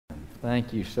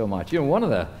Thank you so much. You know, one of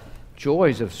the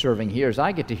joys of serving here is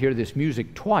I get to hear this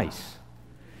music twice.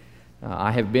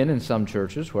 I have been in some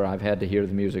churches where I've had to hear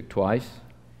the music twice,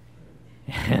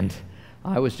 and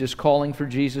I was just calling for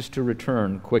Jesus to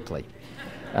return quickly.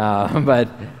 But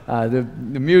the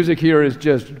music here is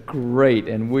just great,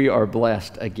 and we are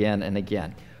blessed again and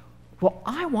again. Well,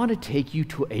 I want to take you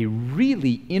to a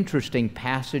really interesting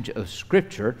passage of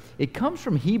Scripture. It comes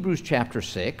from Hebrews chapter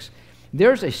 6.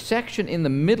 There's a section in the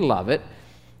middle of it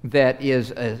that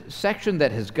is a section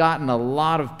that has gotten a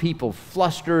lot of people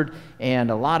flustered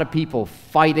and a lot of people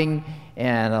fighting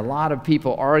and a lot of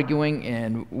people arguing,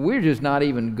 and we're just not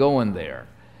even going there.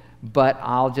 But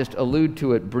I'll just allude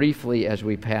to it briefly as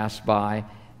we pass by.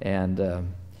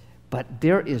 But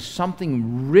there is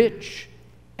something rich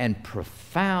and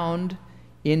profound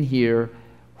in here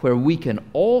where we can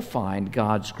all find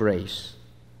God's grace.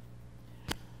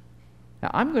 Now,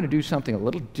 I'm going to do something a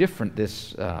little different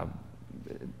with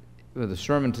the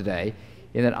sermon today,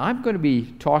 in that I'm going to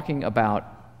be talking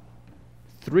about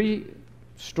 3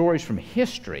 stories from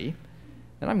history,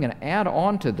 and I'm going to add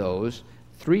on to those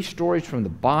 3 stories from the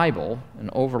Bible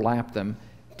and overlap them,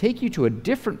 take you to a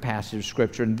different passage of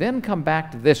Scripture, and then come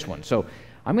back to this one. So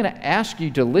I'm going to ask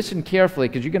you to listen carefully,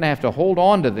 because you're going to have to hold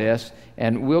on to this,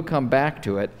 and we'll come back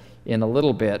to it in a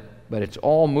little bit, but it's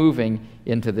all moving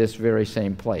into this very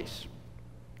same place.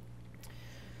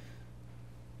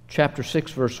 Chapter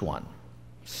 6, verse 1.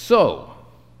 So,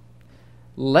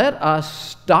 let us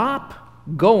stop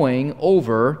going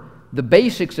over the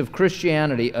basics of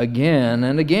Christianity again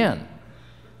and again.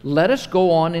 Let us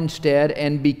go on instead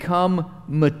and become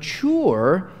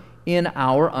mature in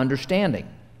our understanding.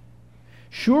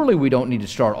 Surely we don't need to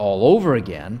start all over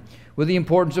again with the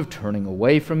importance of turning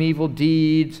away from evil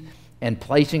deeds and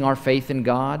placing our faith in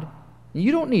God.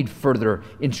 You don't need further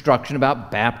instruction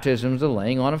about baptisms, the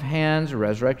laying on of hands, the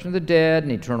resurrection of the dead,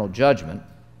 and eternal judgment.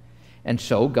 And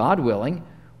so, God willing,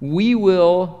 we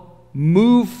will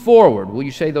move forward. Will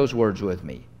you say those words with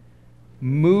me?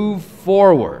 Move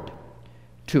forward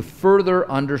to further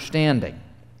understanding.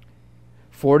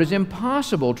 For it is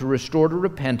impossible to restore to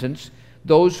repentance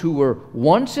those who were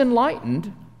once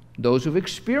enlightened, those who have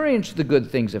experienced the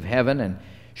good things of heaven and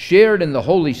shared in the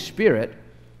Holy Spirit,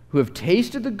 who have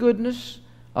tasted the goodness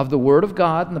of the Word of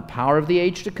God and the power of the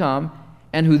age to come,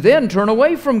 and who then turn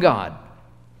away from God.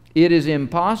 It is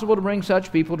impossible to bring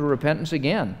such people to repentance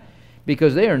again,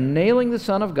 because they are nailing the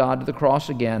Son of God to the cross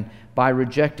again by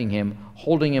rejecting Him,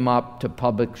 holding Him up to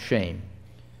public shame.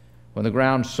 When the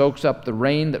ground soaks up the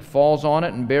rain that falls on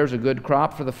it and bears a good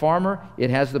crop for the farmer, it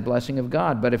has the blessing of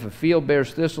God. But if a field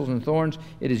bears thistles and thorns,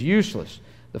 it is useless.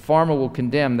 The farmer will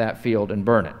condemn that field and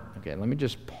burn it. Okay, let me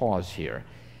just pause here.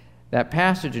 That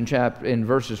passage in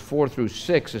verses 4 through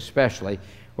 6 especially,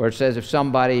 where it says if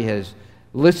somebody has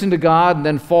listened to God and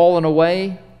then fallen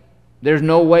away, there's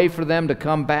no way for them to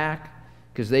come back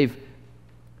because they've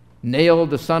nailed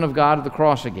the Son of God to the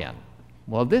cross again.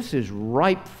 Well, this is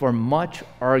ripe for much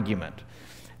argument.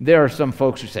 There are some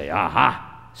folks who say,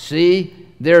 aha, see,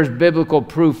 there's biblical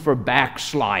proof for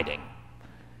backsliding.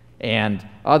 And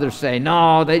others say,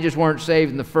 no, they just weren't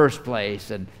saved in the first place.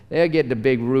 And they'll get into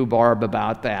big rhubarb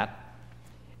about that.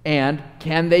 And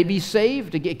can they be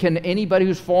saved again? Can anybody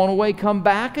who's fallen away come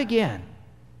back again?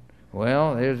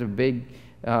 Well, there's a big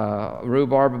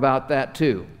rhubarb about that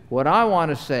too. What I want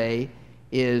to say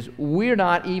is we're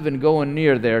not even going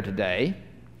near there today,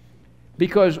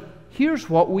 because here's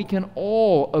what we can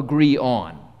all agree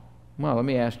on. Well, let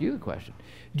me ask you the question.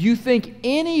 Do you think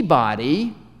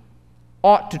anybody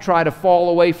ought to try to fall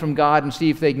away from God and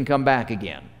see if they can come back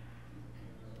again?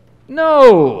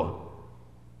 No.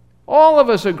 All of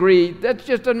us agree. That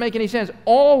just doesn't make any sense.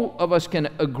 All of us can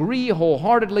agree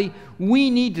wholeheartedly we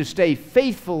need to stay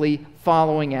faithfully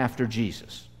following after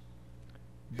Jesus.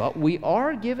 But we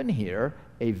are given here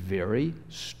a very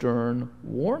stern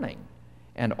warning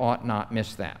and ought not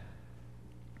miss that.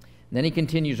 And then he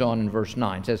continues on in verse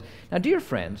 9. Says, now, dear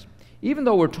friends, even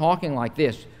though we're talking like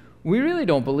this, we really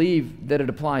don't believe that it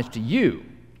applies to you.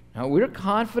 Now, we're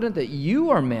confident that you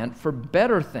are meant for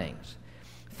better things,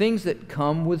 things that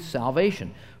come with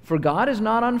salvation. For God is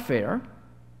not unfair.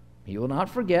 He will not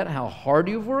forget how hard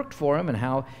you've worked for Him and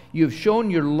how you have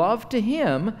shown your love to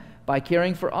Him by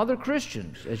caring for other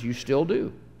Christians, as you still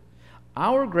do.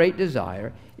 Our great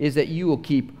desire is that you will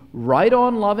keep right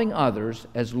on loving others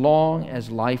as long as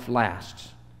life lasts,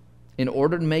 in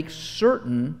order to make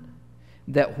certain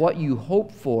that what you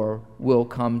hope for will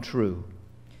come true.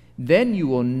 Then you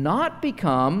will not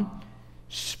become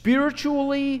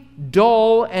spiritually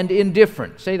dull and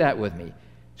indifferent. Say that with me.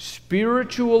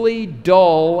 Spiritually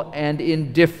dull and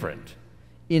indifferent.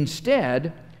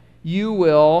 Instead, you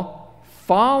will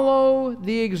follow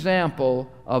the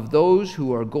example of those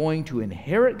who are going to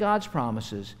inherit God's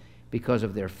promises because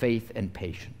of their faith and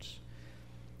patience.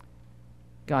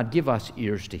 God, give us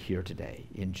ears to hear today,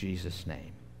 in Jesus'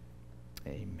 name.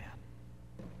 Amen.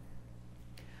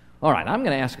 All right, I'm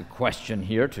going to ask a question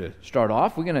here to start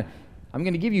off. I'm going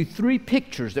to give you 3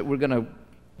 pictures that we're going to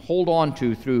hold on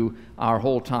to through our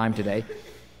whole time today.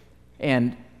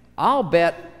 And I'll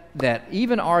bet that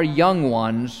even our young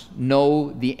ones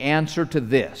know the answer to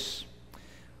this.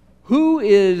 Who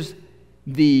is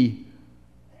the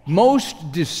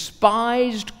most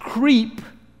despised creep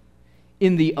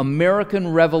in the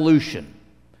American Revolution?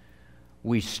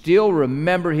 We still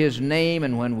remember his name,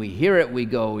 and when we hear it, we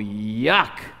go,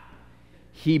 yuck!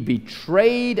 He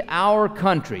betrayed our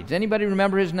country. Does anybody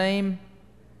remember his name?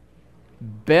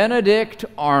 Benedict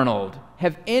Arnold.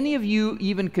 Have any of you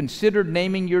even considered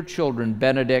naming your children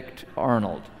Benedict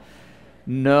Arnold?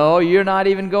 No, you're not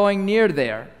even going near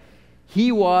there.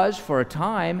 He was, for a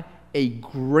time, a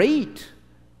great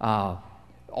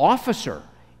officer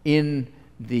in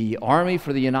the Army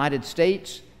for the United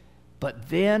States, but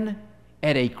then,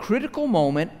 at a critical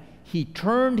moment, he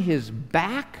turned his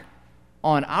back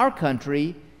on our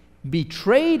country,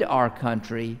 betrayed our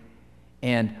country,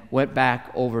 and went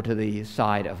back over to the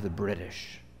side of the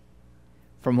British.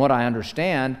 From what I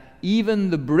understand, even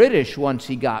the British, once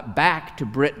he got back to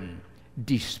Britain,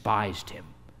 despised him.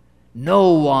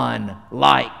 No one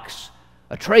likes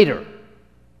a traitor.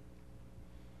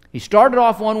 He started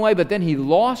off one way, but then he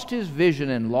lost his vision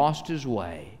and lost his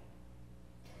way.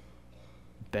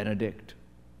 Benedict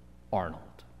Arnold.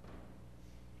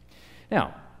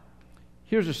 Now,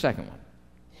 here's a second one.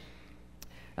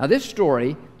 Now, this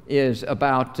story is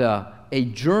about a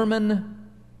German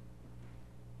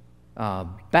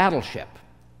battleship.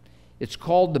 It's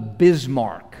called the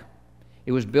Bismarck.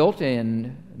 It was built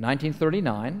in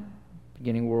 1939,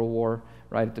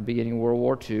 right at the beginning of World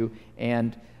War II,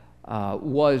 and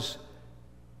was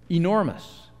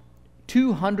enormous,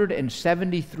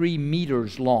 273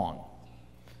 meters long.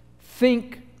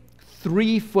 Think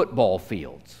 3 football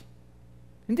fields.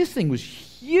 And this thing was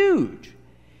huge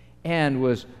and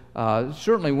was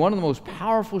certainly one of the most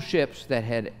powerful ships that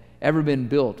had ever been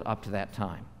built up to that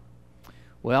time.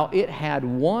 Well, it had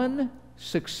one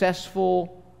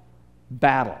successful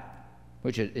battle,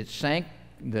 which it sank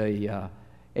the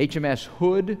HMS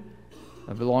Hood,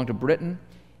 belonged to Britain,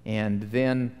 and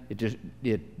then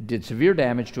it did severe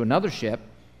damage to another ship,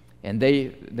 and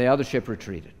the other ship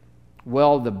retreated.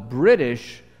 Well, the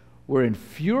British were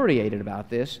infuriated about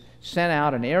this, sent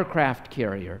out an aircraft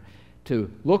carrier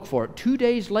to look for it. 2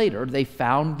 days later, they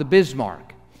found the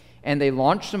Bismarck, and they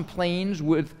launched some planes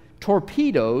with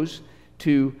torpedoes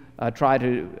to try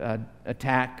to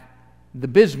attack the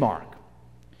Bismarck.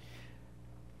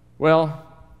 Well,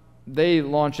 they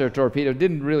launched their torpedo,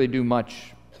 didn't really do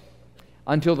much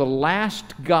until the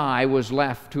last guy was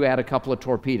left to add a couple of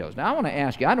torpedoes. Now, I want to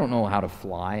ask you, I don't know how to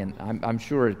fly, and I'm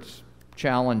sure it's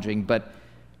challenging, but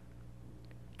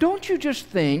don't you just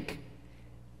think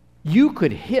you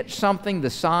could hit something the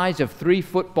size of 3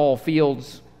 football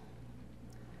fields?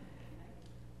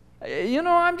 You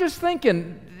know, I'm just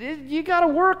thinking, you got to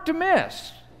work to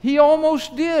miss. He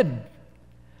almost did.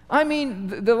 I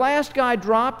mean, the last guy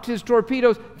dropped his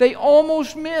torpedoes. They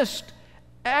almost missed.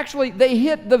 Actually, they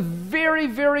hit the very,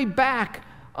 very back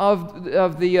of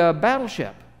the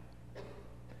battleship.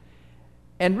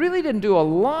 And really didn't do a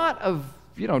lot of,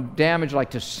 damage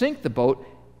like to sink the boat.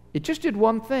 It just did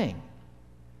one thing.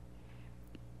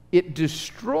 It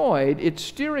destroyed its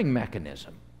steering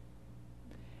mechanism.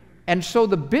 And so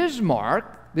the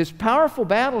Bismarck, this powerful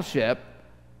battleship,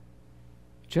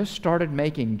 just started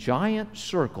making giant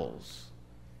circles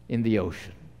in the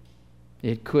ocean.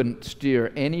 It couldn't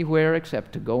steer anywhere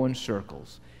except to go in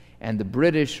circles. And the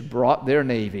British brought their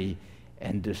navy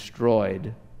and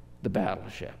destroyed the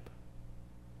battleship.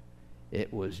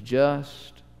 It was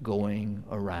just going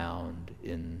around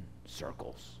in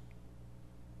circles.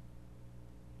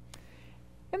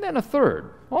 And then a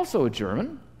third, also a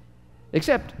German,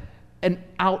 except an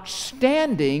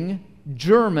outstanding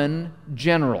German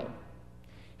general.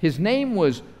 His name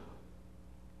was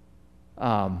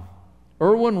Erwin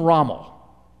Rommel.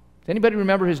 Does anybody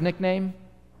remember his nickname?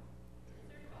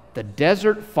 The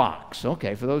Desert Fox.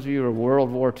 Okay, for those of you who are World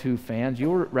War II fans,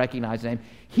 you'll recognize the name.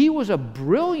 He was a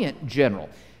brilliant general.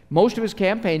 Most of his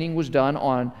campaigning was done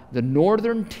on the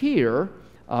northern tier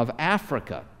of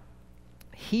Africa.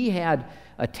 He had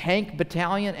a tank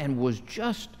battalion and was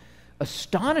just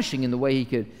astonishing in the way he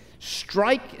could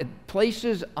strike at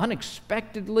places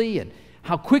unexpectedly and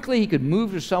how quickly he could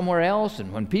move to somewhere else,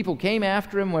 and when people came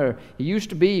after him where he used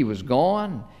to be, he was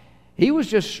gone. He was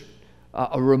just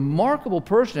a remarkable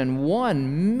person and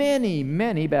won many,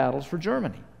 many battles for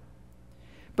Germany.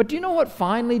 But do you know what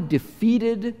finally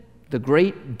defeated the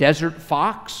great desert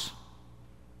fox?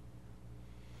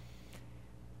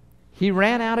 He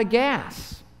ran out of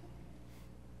gas.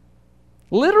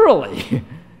 Literally,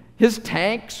 his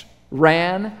tanks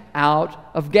ran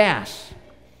out of gas.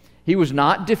 He was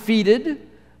not defeated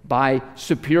by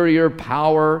superior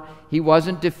power. He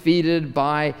wasn't defeated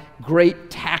by great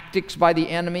tactics by the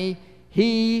enemy.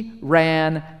 He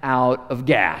ran out of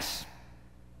gas.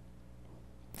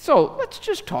 So let's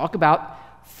just talk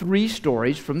about 3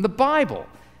 stories from the Bible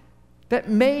that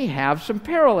may have some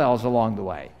parallels along the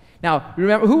way. Now,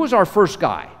 remember, who was our first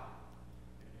guy?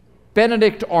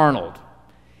 Benedict Arnold.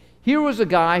 Here was a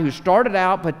guy who started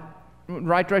out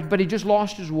right direction, but he just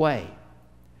lost his way.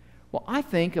 Well, I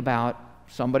think about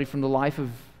somebody from the life of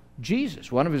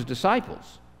Jesus, one of his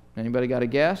disciples. Anybody got a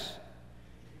guess?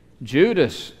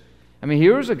 Judas. I mean,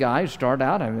 here was a guy who started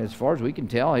out, as far as we can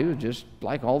tell, he was just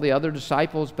like all the other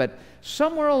disciples, but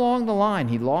somewhere along the line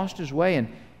he lost his way, and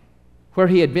where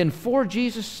he had been for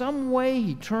Jesus, some way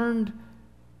he turned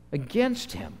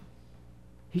against him.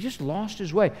 He just lost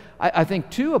his way. I think,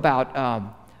 too,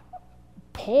 about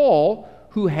Paul,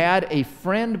 who had a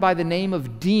friend by the name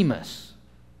of Demas.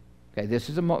 Okay, this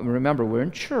is remember, we're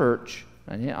in church,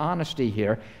 and in honesty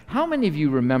here. How many of you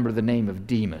remember the name of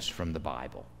Demas from the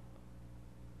Bible?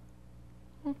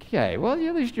 Okay, well,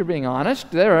 at least you're being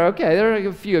honest. There are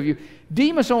a few of you.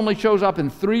 Demas only shows up in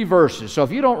 3 verses, so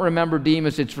if you don't remember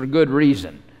Demas, it's for good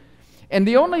reason. And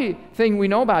the only thing we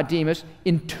know about Demas,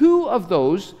 in 2 of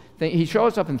those, he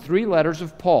shows up in 3 letters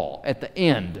of Paul at the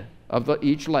end of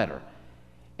each letter.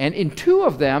 And in 2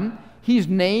 of them, he's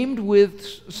named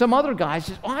with some other guys.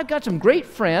 He says, I've got some great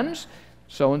friends,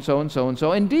 so-and-so and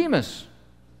so-and-so, and Demas.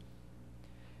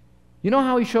 You know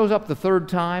how he shows up the 3rd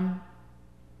time?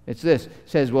 It's this. It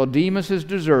says, well, Demas has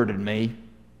deserted me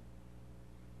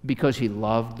because he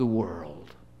loved the world.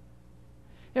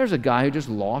 There's a guy who just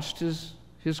lost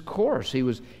his course. He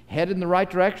was headed in the right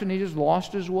direction. He just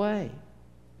lost his way.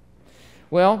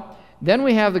 Well, then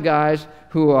we have the guys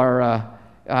who are,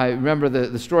 I remember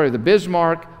the story of the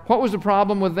Bismarck. What was the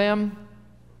problem with them?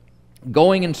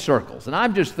 Going in circles. And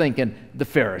I'm just thinking the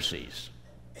Pharisees.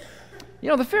 You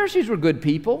know, the Pharisees were good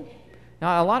people.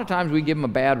 Now, a lot of times we give them a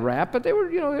bad rap, but they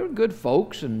were good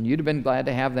folks, and you'd have been glad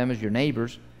to have them as your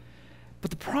neighbors. But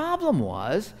the problem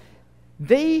was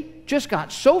they just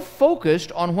got so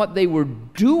focused on what they were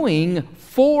doing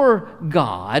for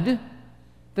God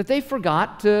that they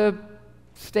forgot to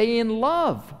stay in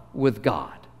love with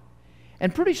God.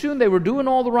 And pretty soon they were doing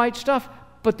all the right stuff,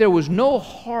 but there was no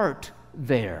heart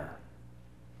there.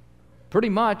 Pretty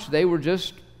much they were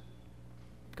just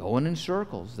going in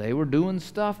circles. They were doing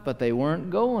stuff, but they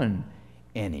weren't going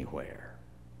anywhere.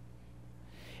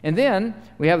 And then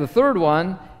we have the 3rd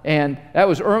one, and that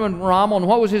was Erwin Rommel. And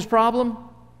what was his problem?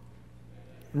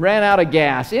 Ran out of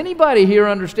gas. Anybody here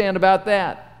understand about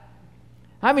that?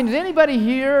 I mean, does anybody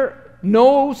here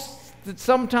know that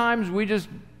sometimes we just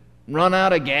run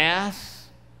out of gas?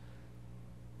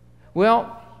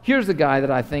 Well, here's the guy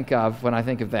that I think of when I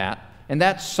think of that, and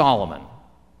that's Solomon.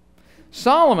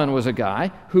 Solomon was a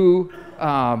guy who,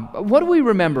 what do we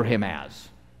remember him as?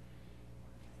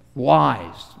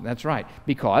 Wise. That's right.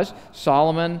 Because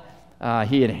Solomon,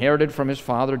 he inherited from his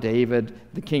father David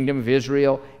the kingdom of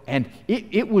Israel, and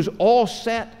it was all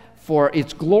set for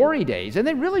its glory days. And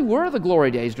they really were the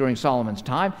glory days during Solomon's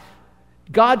time.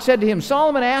 God said to him,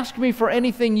 Solomon, ask me for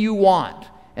anything you want.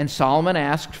 And Solomon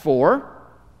asked for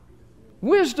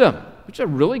wisdom, which is a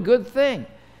really good thing.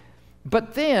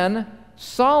 But then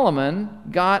Solomon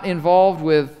got involved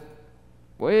with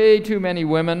way too many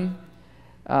women.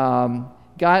 I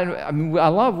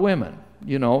love women,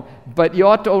 but you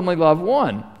ought to only love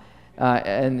one,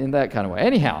 and in that kind of way.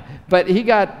 Anyhow, but he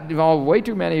got involved with way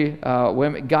too many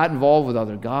women, got involved with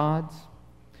other gods,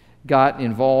 got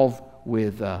involved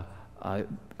with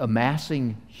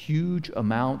amassing huge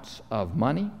amounts of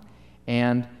money,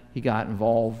 and he got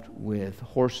involved with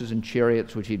horses and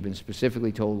chariots, which he'd been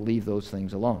specifically told to leave those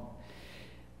things alone.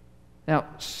 Now,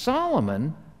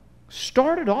 Solomon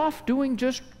started off doing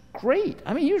just great.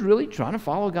 I mean, he was really trying to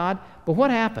follow God, but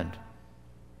what happened?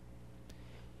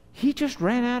 He just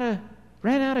ran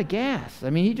out of gas. I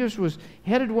mean, he just was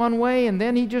headed one way, and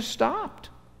then he just stopped.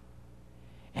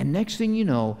 And next thing you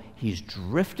know, he's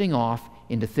drifting off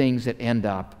into things that end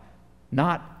up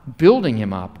not building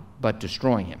him up, but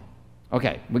destroying him.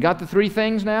 Okay, we got the 3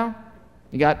 things now.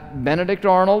 You got Benedict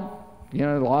Arnold,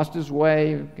 lost his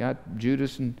way. We've got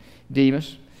Judas and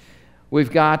Demas.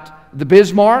 We've got the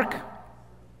Bismarck,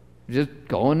 just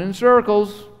going in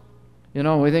circles.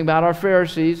 We think about our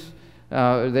Pharisees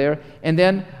there. And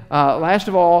then, last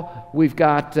of all, we've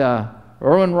got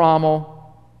Erwin Rommel,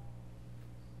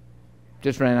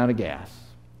 just ran out of gas.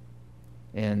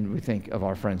 And we think of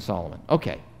our friend Solomon.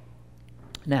 Okay.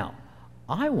 Now,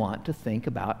 I want to think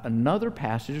about another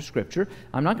passage of Scripture.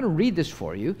 I'm not going to read this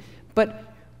for you, but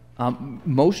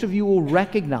most of you will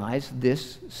recognize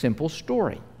this simple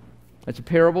story. It's a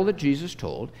parable that Jesus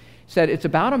told. He said it's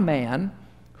about a man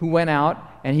who went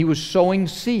out and he was sowing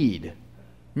seed.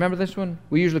 Remember this one?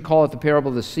 We usually call it the parable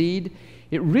of the seed.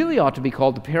 It really ought to be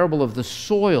called the parable of the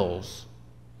soils,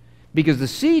 because the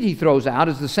seed he throws out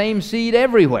is the same seed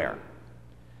everywhere.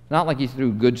 Not like he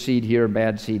threw good seed here,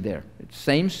 bad seed there. It's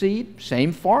same seed,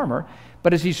 same farmer,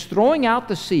 but as he's throwing out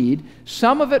the seed,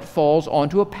 some of it falls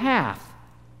onto a path.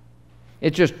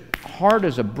 It's just hard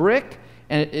as a brick,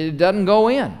 and it doesn't go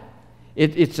in.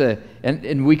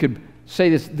 And we could say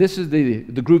this is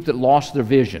the group that lost their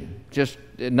vision. Just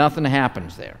nothing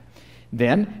happens there.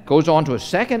 Then goes on to a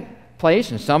second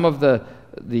place, and some of the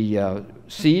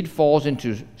seed falls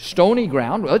into stony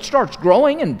ground. Well, it starts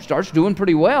growing and starts doing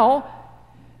pretty well.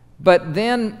 But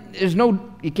then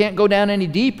you can't go down any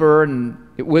deeper, and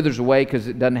it withers away because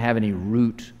it doesn't have any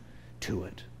root to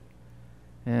it.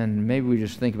 And maybe we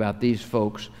just think about these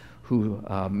folks who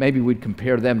maybe we'd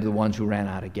compare them to the ones who ran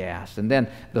out of gas. And then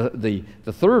the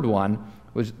third one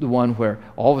was the one where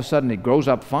all of a sudden it grows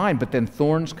up fine, but then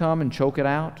thorns come and choke it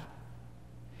out.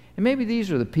 And maybe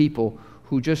these are the people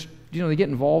who just, they get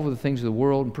involved with the things of the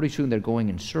world, and pretty soon they're going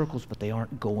in circles, but they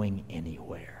aren't going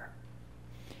anywhere.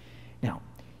 Now,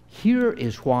 here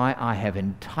is why I have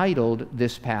entitled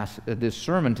this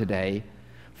sermon today,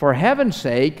 "For heaven's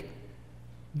sake,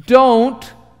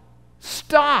 don't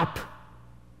stop."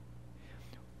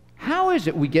 How is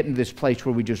it we get into this place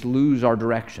where we just lose our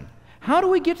direction? How do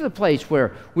we get to the place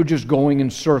where we're just going in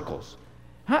circles?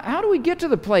 How do we get to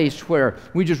the place where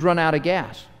we just run out of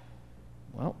gas?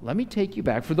 Well, let me take you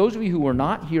back. For those of you who were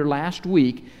not here last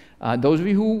week, those of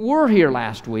you who were here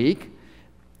last week,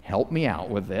 help me out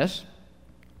with this.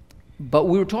 But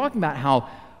we were talking about how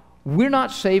we're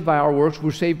not saved by our works, we're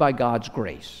saved by God's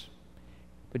grace.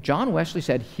 But John Wesley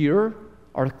said here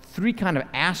are three kind of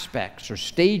aspects or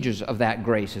stages of that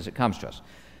grace as it comes to us.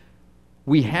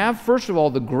 We have, first of all,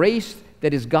 the grace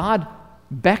that is God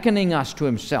beckoning us to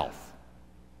Himself.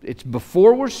 It's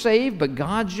before we're saved, but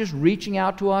God's just reaching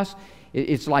out to us.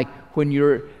 It's like when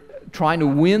you're trying to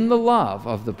win the love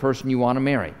of the person you want to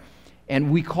marry.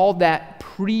 And we call that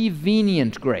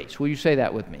prevenient grace. Will you say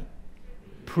that with me?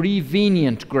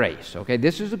 Prevenient grace. Okay,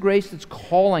 this is the grace that's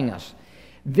calling us.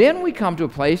 Then we come to a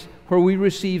place where we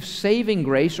receive saving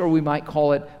grace, or we might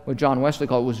call it, what John Wesley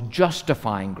called it, was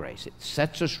justifying grace. It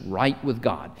sets us right with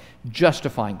God.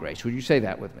 Justifying grace. Would you say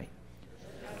that with me?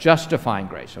 Justifying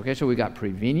grace. Okay, so we got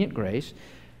prevenient grace,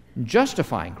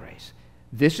 justifying grace.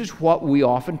 This is what we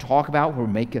often talk about when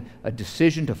we make a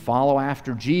decision to follow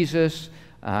after Jesus.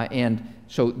 And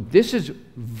so this is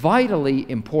vitally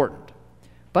important.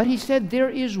 But he said there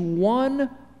is one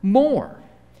more,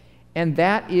 and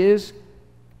that is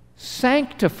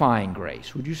sanctifying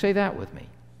grace. Would you say that with me?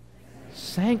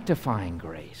 Sanctifying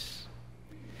grace.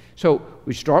 So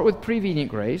we start with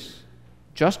prevenient grace,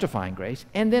 justifying grace,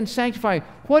 and then sanctifying.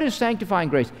 What is sanctifying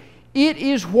grace? It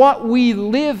is what we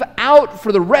live out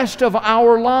for the rest of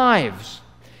our lives.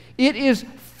 It is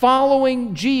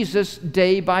following Jesus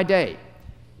day by day.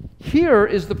 Here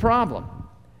is the problem.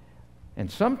 And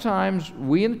sometimes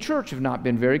we in the church have not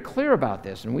been very clear about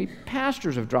this, and we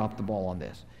pastors have dropped the ball on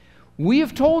this. We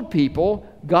have told people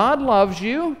God loves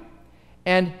you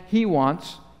and He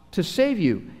wants to save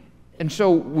you. And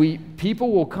so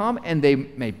people will come and they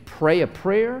may pray a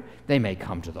prayer, they may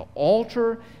come to the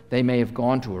altar, they may have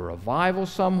gone to a revival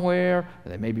somewhere, or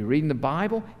they may be reading the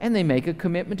Bible, and they make a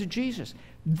commitment to Jesus.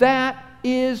 That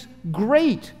is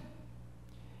great.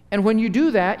 And when you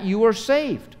do that, you are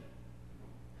saved.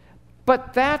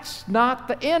 But that's not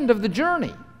the end of the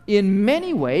journey. In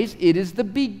many ways, it is the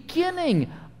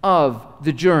beginning of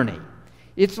the journey.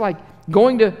 It's like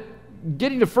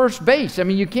getting to first base. I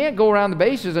mean, you can't go around the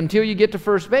bases until you get to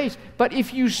first base. But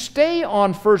if you stay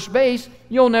on first base,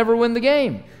 you'll never win the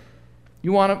game.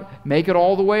 You want to make it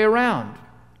all the way around.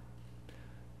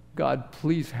 God,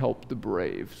 please help the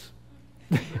Braves.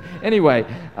 Anyway,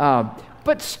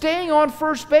 but staying on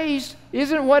first base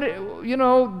isn't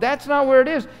that's not where it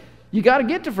is. You got to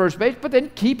get to first base, but then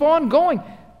keep on going.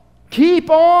 Keep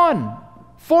on.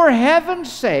 For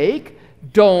heaven's sake,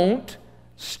 don't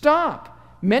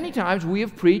stop. Many times we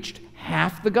have preached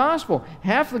half the gospel.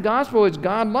 Half the gospel is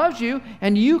God loves you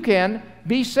and you can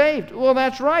be saved. Well,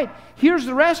 that's right. Here's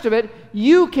the rest of it.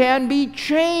 You can be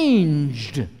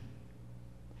changed.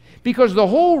 Because the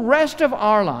whole rest of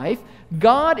our life,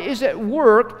 God is at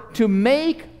work to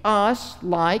make us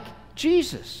like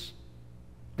Jesus.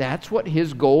 That's what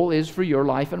His goal is for your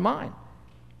life and mine.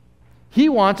 He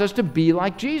wants us to be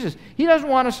like Jesus. He doesn't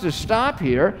want us to stop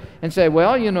here and say,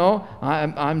 well, you know,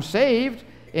 I'm saved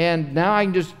and now I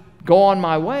can just go on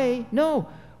my way. No.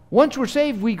 Once we're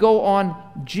saved, we go on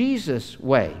Jesus'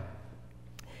 way.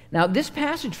 Now, this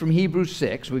passage from Hebrews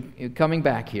 6, coming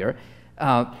back here,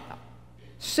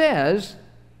 says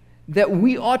that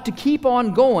we ought to keep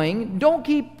on going. Don't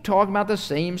keep talking about the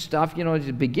same stuff, you know, at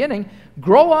the beginning.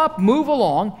 Grow up, move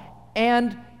along,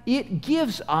 and it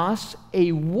gives us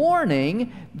a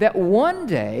warning that one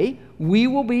day we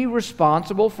will be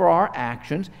responsible for our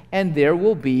actions and there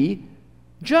will be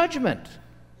judgment.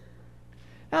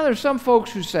 Now, there's some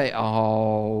folks who say,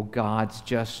 oh, God's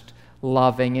just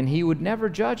loving and He would never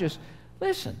judge us.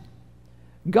 Listen,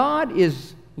 God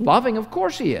is loving, of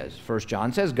course He is. 1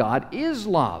 John says God is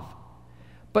love.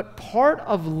 But part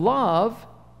of love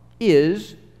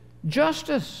is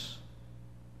justice.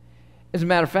 As a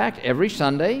matter of fact, every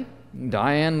Sunday,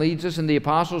 Diane leads us in the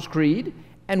Apostles' Creed,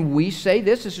 and we say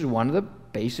this. This is one of the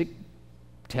basic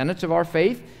tenets of our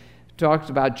faith. It talks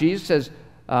about Jesus says,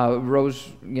 rose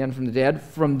again from the dead.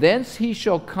 From thence He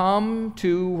shall come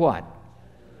to what?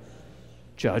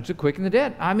 Judge the quick and the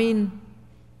dead. I mean,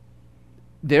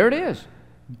 there it is.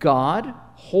 God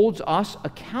holds us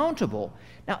accountable.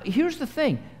 Now, here's the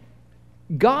thing.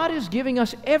 God is giving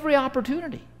us every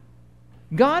opportunity.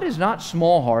 God is not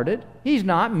small-hearted. He's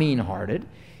not mean-hearted.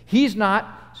 He's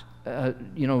not,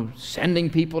 sending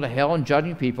people to hell and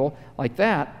judging people like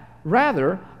that.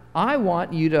 Rather, I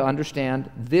want you to understand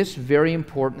this very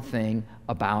important thing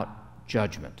about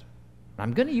judgment.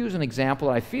 I'm going to use an example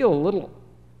that I feel a little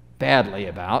badly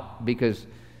about because,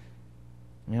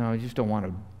 I just don't want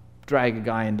to drag a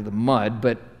guy into the mud,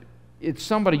 but it's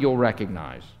somebody you'll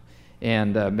recognize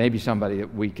and maybe somebody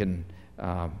that we can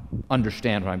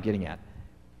understand what I'm getting at.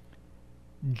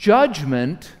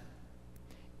 Judgment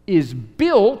is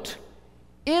built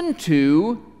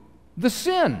into the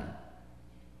sin.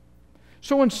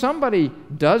 So when somebody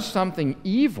does something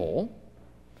evil,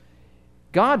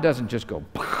 God doesn't just go,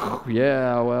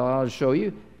 yeah, well, I'll show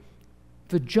you.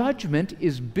 The judgment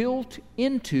is built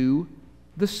into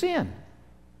the sin.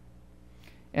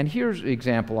 And here's the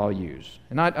example I'll use.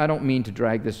 And I don't mean to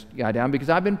drag this guy down because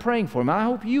I've been praying for him. I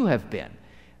hope you have been,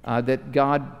 that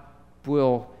God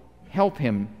will help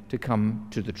him to come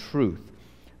to the truth.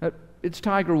 It's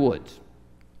Tiger Woods.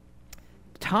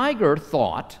 Tiger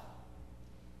thought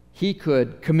he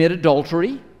could commit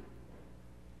adultery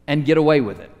and get away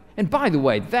with it. And by the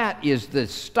way, that is the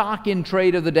stock in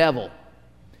trade of the devil.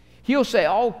 He'll say,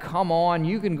 oh, come on,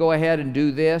 you can go ahead and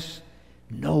do this.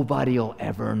 Nobody will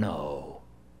ever know.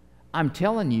 I'm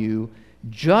telling you,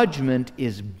 judgment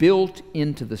is built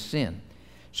into the sin.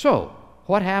 So,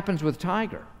 what happens with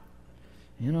Tiger?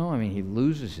 He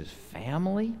loses his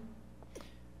family,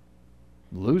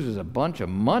 loses a bunch of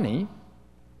money,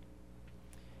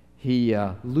 he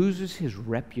loses his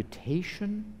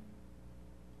reputation,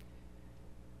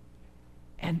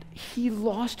 and he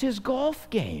lost his golf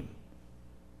game.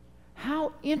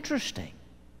 How interesting.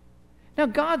 Now,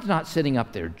 God's not sitting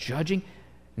up there judging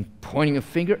and pointing a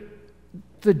finger.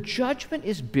 The judgment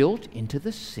is built into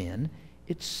the sin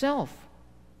itself.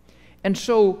 And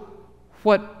so,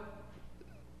 what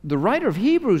the writer of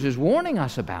Hebrews is warning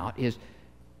us about is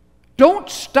don't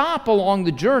stop along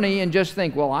the journey and just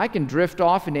think, well, I can drift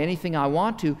off into anything I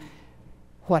want to.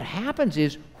 What happens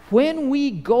is when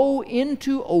we go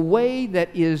into a way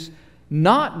that is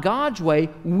not God's way,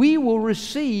 we will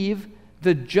receive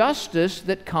the justice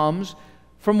that comes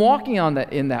from walking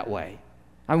in that way.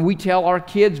 And we tell our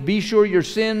kids, be sure your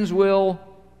sins will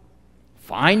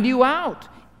find you out.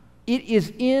 It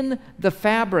is in the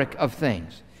fabric of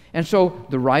things. And so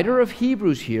the writer of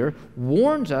Hebrews here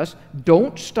warns us,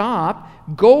 don't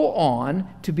stop, go on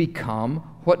to become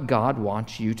what God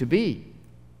wants you to be.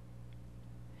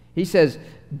 He says,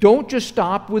 don't just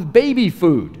stop with baby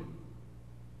food.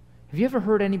 Have you ever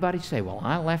heard anybody say, well,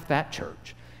 I left that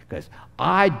church because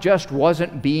I just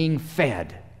wasn't being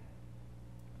fed?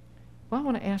 Well, I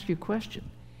want to ask you a question.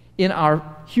 In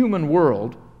our human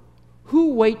world,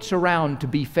 who waits around to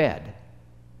be fed?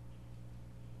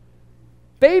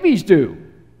 Babies do.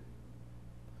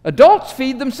 Adults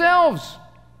feed themselves.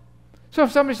 So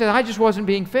if somebody says, I just wasn't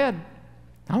being fed,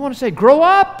 I want to say, grow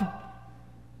up.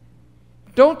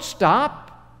 Don't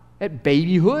stop at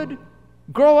babyhood.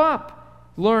 Grow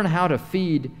up. learn how to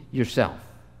feed yourself.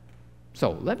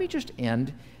 So let me just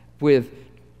end with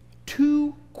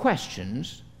 2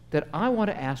 questions that I want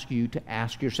to ask you to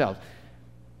ask yourselves.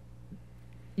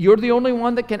 You're the only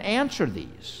one that can answer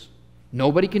these.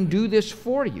 Nobody can do this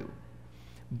for you.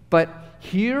 But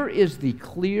here is the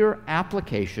clear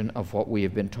application of what we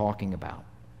have been talking about.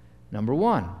 Number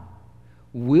 1,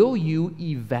 will you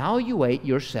evaluate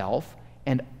yourself,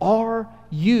 and are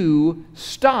you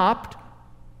stopped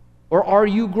or are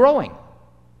you growing?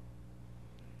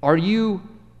 Have you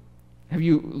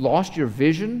lost your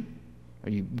vision? Are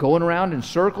you going around in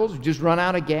circles? Just run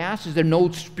out of gas? Is there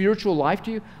no spiritual life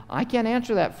to you? I can't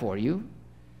answer that for you,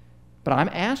 but I'm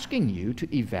asking you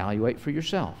to evaluate for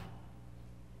yourself.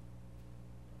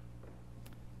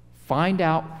 Find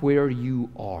out where you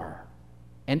are.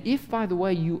 And if, by the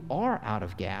way, you are out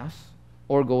of gas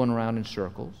or going around in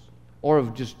circles or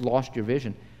have just lost your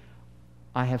vision,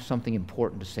 I have something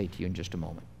important to say to you in just a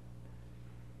moment.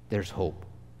 There's hope.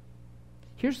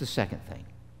 Here's the second thing.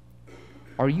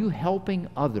 Are you helping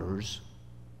others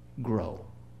grow?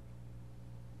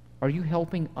 Are you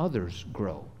helping others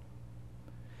grow?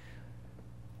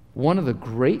 One of the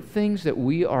great things that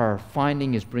we are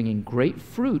finding is bringing great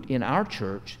fruit in our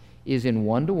church is in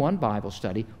one-to-one Bible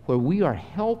study, where we are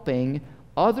helping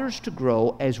others to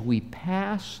grow as we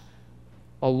pass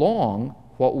along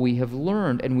what we have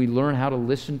learned, and we learn how to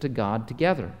listen to God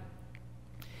together.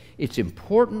 It's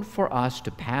important for us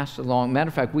to pass along. Matter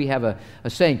of fact, we have a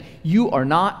saying, you are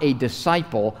not a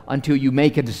disciple until you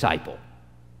make a disciple.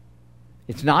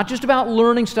 It's not just about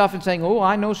learning stuff and saying, oh,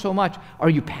 I know so much.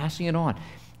 Are you passing it on?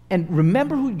 And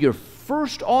remember who your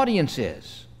first audience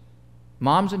is.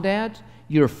 Moms and dads,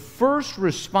 your first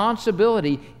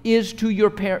responsibility is to your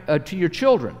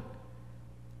children.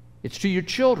 It's to your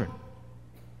children.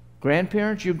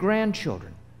 Grandparents, your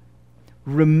grandchildren.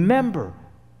 Remember,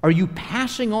 are you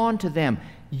passing on to them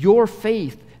your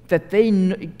faith that they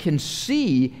can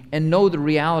see and know the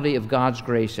reality of God's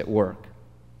grace at work?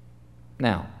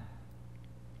 Now,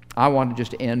 I want to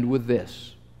just end with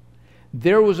this.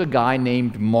 There was a guy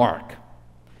named Mark.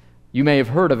 You may have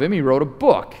heard of him. He wrote a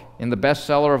book in the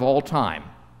bestseller of all time.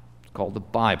 It's called the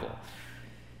Bible.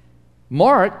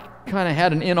 Mark kind of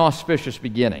had an inauspicious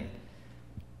beginning.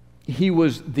 He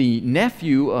was the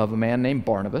nephew of a man named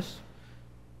Barnabas.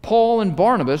 Paul and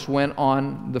Barnabas went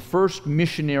on the first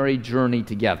missionary journey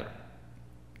together.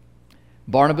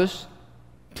 Barnabas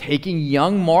taking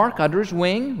young Mark under his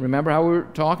wing. Remember how we were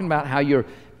talking about how you're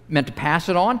meant to pass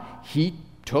it on? He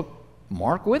took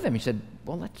Mark with him. He said,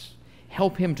 well, let's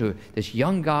help him this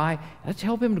young guy, let's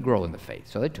help him to grow in the faith.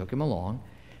 So they took him along.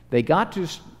 They got to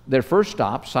their first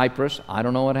stop, Cyprus. I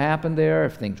don't know what happened there,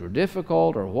 if things were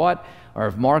difficult or what, or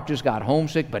if Mark just got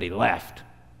homesick, but he left.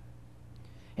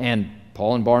 And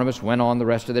Paul and Barnabas went on the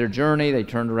rest of their journey. They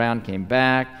turned around, came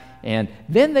back, and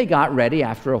then they got ready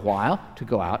after a while to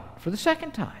go out for the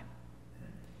second time.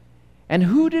 And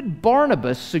who did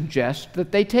Barnabas suggest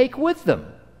that they take with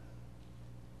them?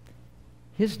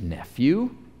 His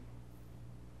nephew,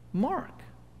 Mark.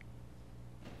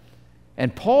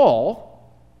 And Paul,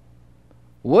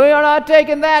 we are not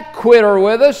taking that quitter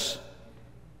with us,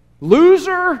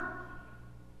 loser.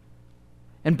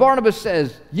 And Barnabas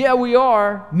says, yeah, we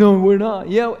are. No, we're not.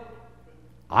 Yeah.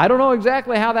 I don't know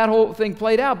exactly how that whole thing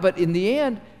played out, but in the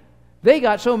end, they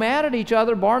got so mad at each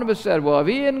other. Barnabas said, well, if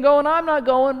he isn't going, I'm not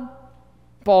going.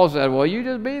 Paul said, well, you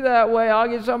just be that way. I'll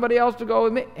get somebody else to go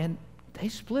with me. And they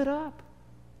split up.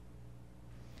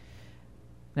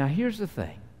 Now, here's the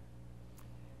thing.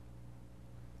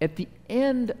 At the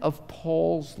end of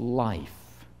Paul's life,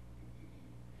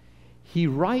 he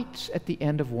writes at the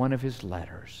end of one of his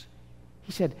letters,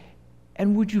 he said,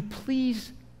 and would you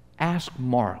please ask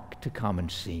Mark to come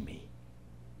and see me?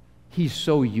 He's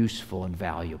so useful and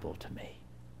valuable to me.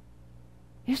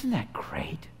 Isn't that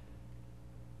great?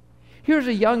 Here's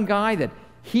a young guy that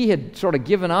he had sort of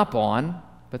given up on,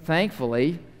 but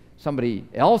thankfully somebody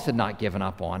else had not given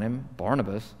up on him,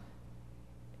 Barnabas.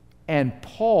 And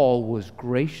Paul was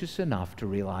gracious enough to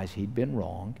realize he'd been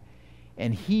wrong,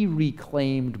 and he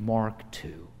reclaimed Mark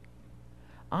too.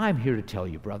 I'm here to tell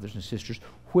you, brothers and sisters,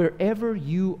 wherever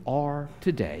you are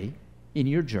today in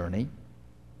your journey,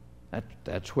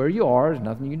 that's where you are. There's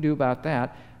nothing you can do about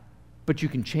that. But you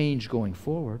can change going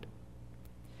forward.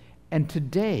 And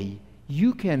today,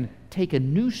 you can take a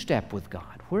new step with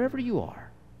God, wherever you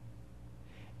are.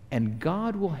 And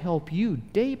God will help you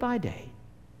day by day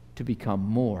to become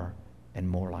more and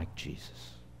more like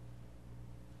Jesus.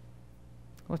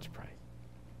 Let's pray.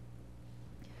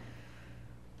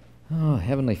 Oh,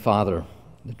 Heavenly Father,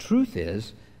 the truth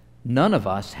is, none of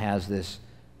us has this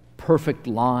perfect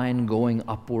line going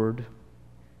upward.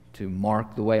 to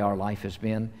mark the way our life has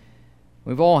been.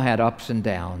 We've all had ups and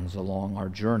downs along our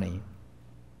journey.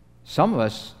 Some of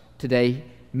us today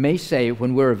may say,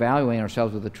 when we're evaluating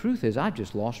ourselves, well, the truth is, I've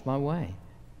just lost my way.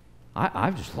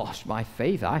 I've just lost my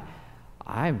faith.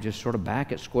 I'm just sort of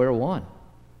back at square one.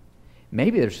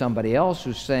 Maybe there's somebody else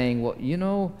who's saying, well, you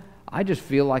know, I just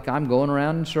feel like I'm going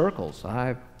around in circles.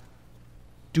 I'm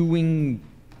doing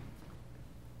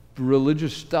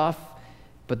religious stuff,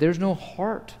 but there's no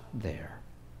heart there.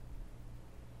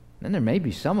 Then there may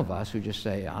be some of us who just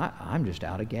say, I'm just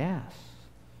out of gas.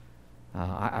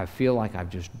 I feel like I've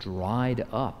just dried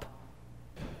up.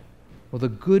 Well, the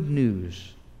good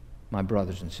news, my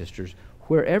brothers and sisters,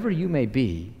 wherever you may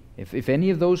be, if any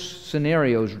of those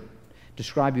scenarios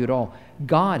describe you at all,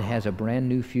 God has a brand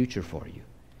new future for you.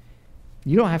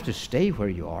 You don't have to stay where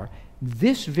you are.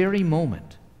 This very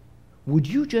moment, would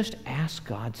you just ask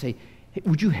God, say, hey,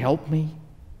 would you help me?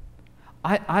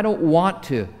 I don't want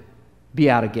to be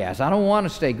out of gas. I don't want to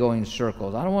stay going in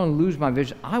circles. I don't want to lose my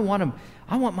vision. I want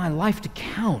my life to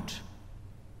count.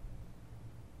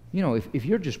 You know, if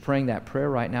you're just praying that prayer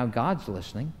right now, God's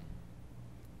listening.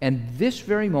 And this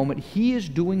very moment, He is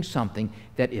doing something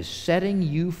that is setting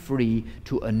you free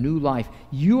to a new life.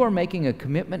 You are making a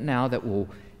commitment now that will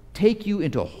take you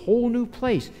into a whole new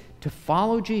place to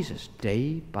follow Jesus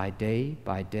day by day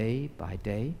by day by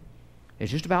day.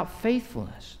 It's just about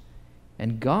faithfulness.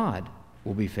 And God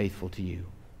will be faithful to you.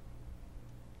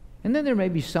 And then there may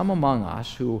be some among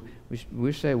us who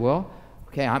we say, well,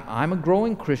 okay, I'm a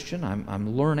growing Christian,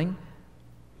 I'm learning,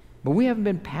 but we haven't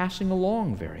been passing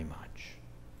along very much.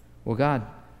 Well, God,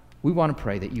 we want to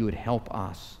pray that you would help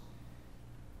us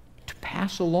to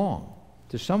pass along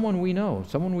to someone we know,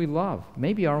 someone we love,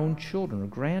 maybe our own children or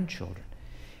grandchildren,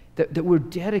 that we're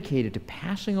dedicated to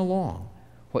passing along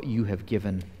what you have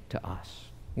given to us.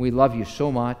 We love you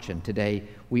so much, and today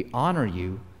we honor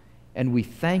you, and we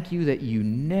thank you that you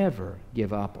never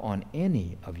give up on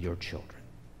any of your children.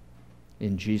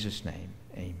 In Jesus' name,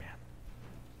 amen.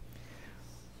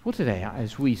 Well, today,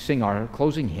 as we sing our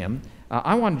closing hymn,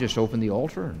 I want to just open the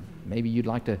altar, and maybe you'd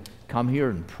like to come here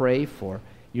and pray for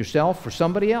yourself, for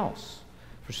somebody else,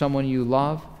 for someone you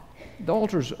love. The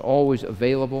altar's always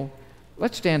available.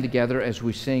 Let's stand together as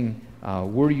we sing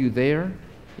Were You There?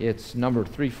 It's number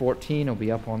 314. It'll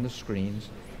be up on the screens.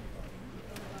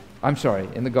 I'm sorry,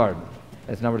 in the garden.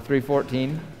 That's number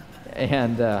 314.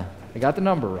 And I got the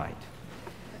number right.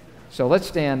 So let's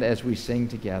stand as we sing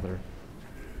together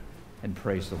and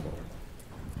praise the Lord.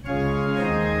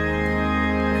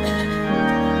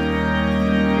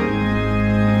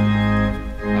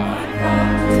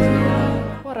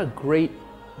 What a great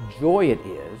joy it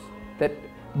is that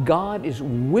God is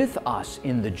with us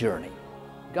in the journey.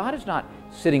 God is not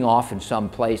sitting off in some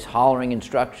place, hollering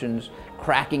instructions,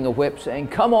 cracking a whip, saying,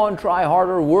 come on, try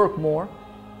harder, work more.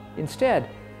 Instead,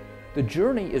 the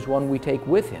journey is one we take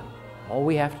with Him. All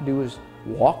we have to do is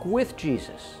walk with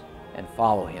Jesus and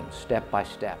follow Him step by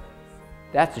step.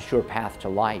 That's a sure path to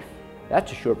life.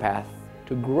 That's a sure path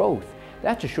to growth.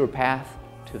 That's a sure path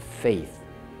to faith.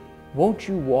 Won't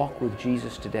you walk with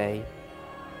Jesus today?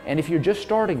 And if you're just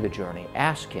starting the journey,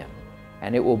 ask Him,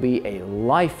 and it will be a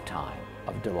lifetime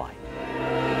of delight.